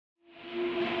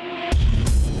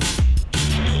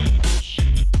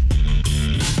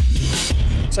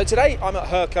So today I'm at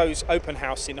Hurco's open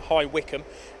house in High Wycombe,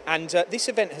 and this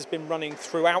event has been running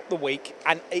throughout the week,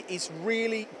 and it is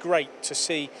really great to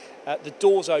see the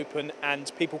doors open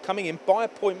and people coming in by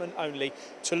appointment only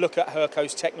to look at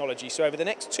Hurco's technology. So over the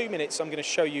next 2 minutes I'm going to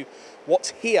show you what's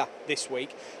here this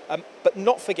week, but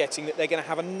not forgetting that they're going to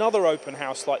have another open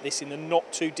house like this in the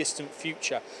not too distant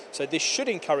future. So this should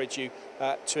encourage you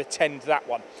to attend that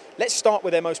one. Let's start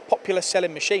with their most popular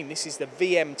selling machine. This is the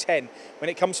VM10. When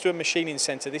it comes to a machining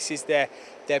centre, this is their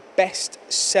best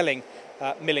selling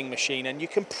milling machine, and you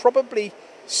can probably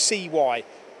see why.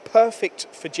 Perfect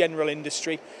for general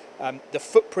industry. The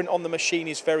footprint on the machine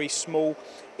is very small.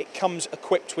 It comes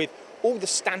equipped with all the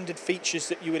standard features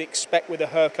that you would expect with a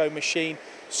Hurco machine: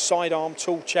 sidearm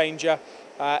tool changer,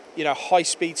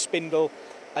 high-speed spindle,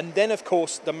 and then of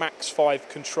course the Max 5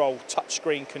 control,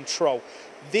 touchscreen control.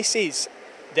 This is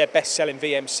their best-selling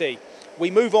VMC. We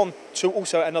move on to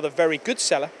also another very good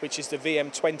seller, which is the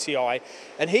VM20i,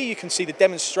 and here you can see the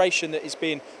demonstration that is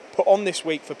being put on this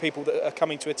week for people that are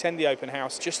coming to attend the open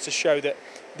house, just to show that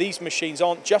these machines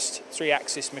aren't just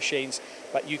 3-axis machines,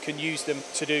 but you can use them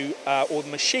to do or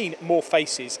machine more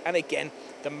faces. And again,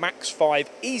 the Max 5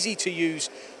 easy to use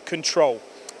control.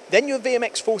 Then your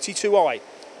VMX42i.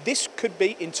 This could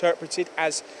be interpreted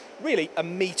as really a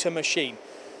meter machine.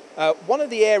 One of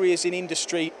the areas in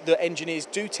industry that engineers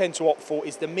do tend to opt for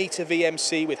is the meter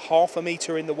VMC with half a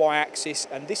meter in the y-axis,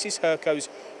 and this is Hurco's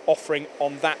offering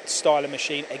on that style of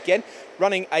machine. Again,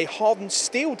 running a hardened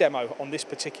steel demo on this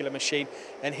particular machine,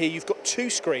 and here you've got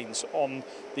 2 screens on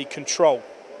the control.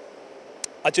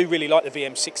 I do really like the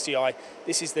VM60i.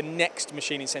 This is the next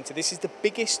machining centre. This is the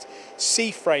biggest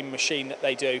C-frame machine that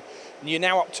they do, and you're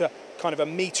now up to kind of a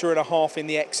metre and a half in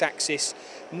the x-axis.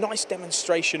 Nice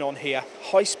demonstration on here.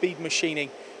 High-speed machining,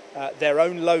 their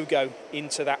own logo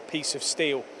into that piece of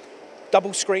steel.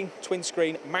 Double screen, twin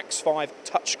screen, Max 5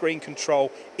 touchscreen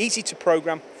control, easy to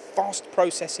program, fast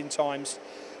processing times.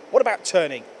 What about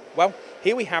turning? Well,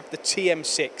 here we have the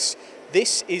TM6.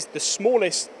 This is the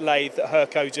smallest lathe that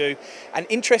Hurco do, and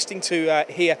interesting to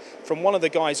hear from one of the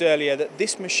guys earlier that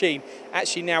this machine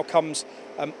actually now comes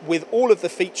with all of the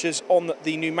features on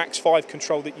the new Max 5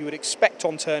 control that you would expect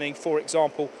on turning. For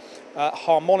example,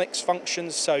 harmonics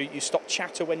functions, so you stop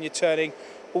chatter when you're turning.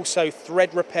 Also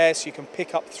thread repair, so you can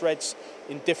pick up threads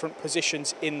in different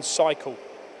positions in cycle.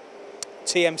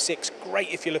 TM6, great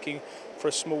if you're looking for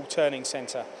a small turning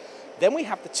centre. Then we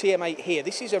have the TM8 here.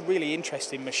 This is a really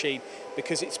interesting machine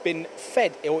because it's been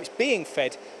fed, or it's being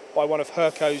fed, by one of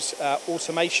Hurco's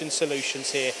automation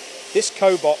solutions here. This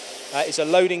cobot is a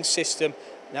loading system.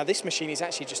 Now this machine is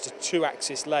actually just a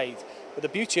 2-axis lathe, but the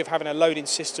beauty of having a loading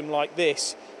system like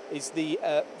this is the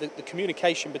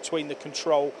communication between the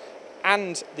control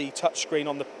and the touchscreen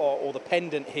on the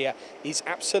pendant here is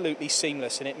absolutely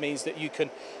seamless, and it means that you can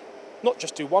not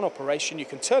just do one operation, you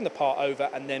can turn the part over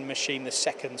and then machine the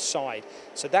second side.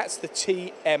 So that's the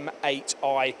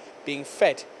TM8i being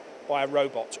fed by a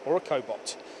robot or a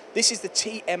cobot. This is the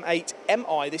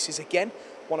TM8mi. This is again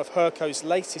one of Hurco's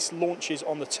latest launches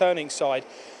on the turning side.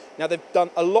 Now they've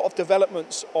done a lot of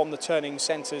developments on the turning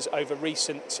centres over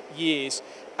recent years,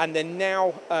 and they're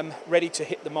now ready to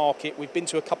hit the market. We've been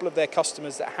to a couple of their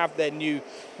customers that have their new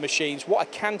machines. What I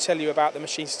can tell you about the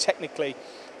machines technically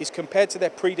is, compared to their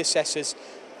predecessors,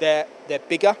 they're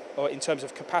bigger, or in terms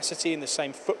of capacity, in the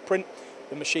same footprint.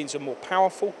 The machines are more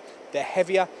powerful, they're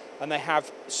heavier, and they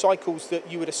have cycles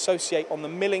that you would associate on the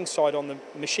milling side, on the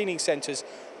machining centres,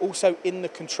 also in the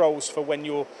controls for when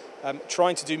you're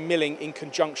trying to do milling in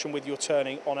conjunction with your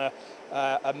turning on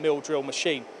a mill drill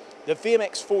machine. The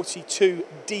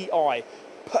VMX42Di,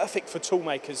 perfect for tool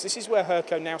makers. This is where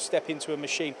Hurco now step into a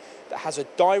machine that has a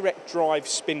direct drive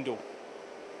spindle.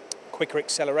 Quicker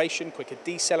acceleration, quicker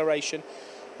deceleration.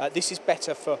 This is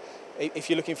better for if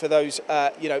you're looking for those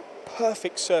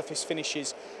perfect surface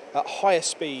finishes at higher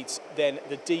speeds. Then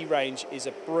the D range is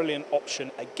a brilliant option,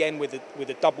 again with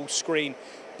a double screen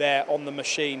there on the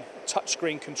machine,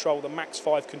 touchscreen control, the Max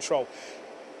 5 control.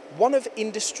 One of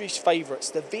industry's favourites,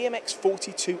 the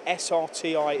VMX42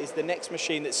 SRTI, is the next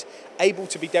machine that's able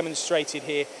to be demonstrated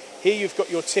here. Here you've got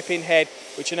your tip-in head,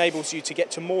 which enables you to get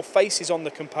to more faces on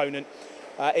the component.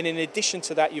 And in addition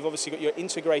to that, you've obviously got your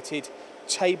integrated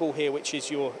table here, which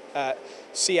is your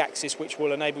C-axis, which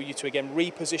will enable you to again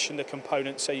reposition the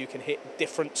component so you can hit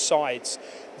different sides.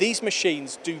 These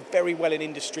machines do very well in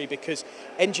industry because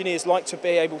engineers like to be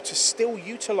able to still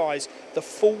utilise the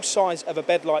full size of a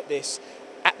bed like this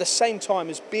at the same time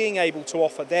as being able to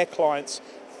offer their clients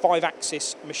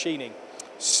 5-axis machining.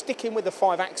 Sticking with the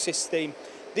 5-axis theme,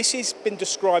 this has been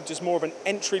described as more of an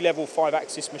entry-level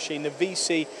 5-axis machine, the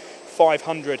VC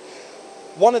 500.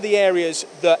 One of the areas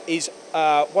that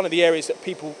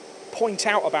people point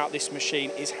out about this machine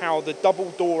is how the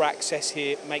double door access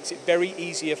here makes it very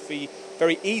easy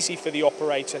for the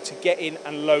operator to get in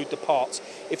and load the parts.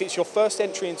 If it's your first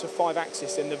entry into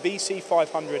 5-axis, then the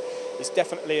VC500 is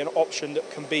definitely an option that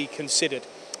can be considered.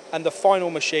 And the final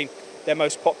machine, their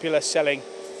most popular selling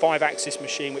 5-axis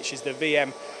machine, which is the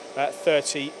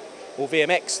VM30 or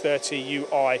VMX30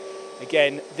 UI.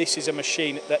 Again, this is a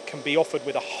machine that can be offered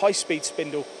with a high-speed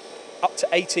spindle up to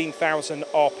 18,000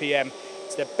 RPM.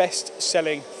 It's their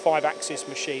best-selling 5-axis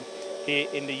machine here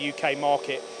in the UK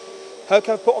market. Hurco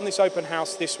have put on this open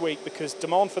house this week because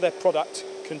demand for their product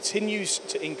continues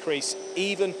to increase,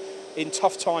 even in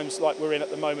tough times like we're in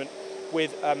at the moment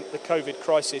with the COVID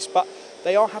crisis. But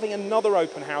they are having another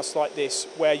open house like this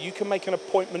where you can make an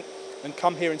appointment and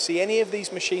come here and see any of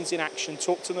these machines in action,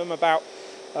 talk to them about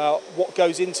what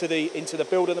goes into the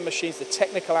build of the machines, the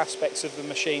technical aspects of the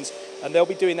machines, and they'll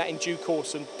be doing that in due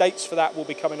course, and dates for that will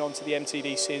be coming onto the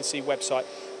MTD CNC website.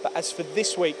 But as for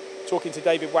this week, talking to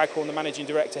David Waghorn, the Managing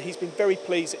Director, he's been very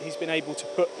pleased that he's been able to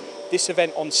put this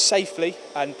event on safely,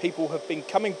 and people have been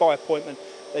coming by appointment,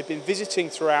 they've been visiting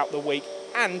throughout the week,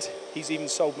 and he's even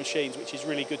sold machines, which is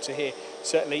really good to hear,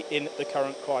 certainly in the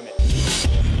current climate.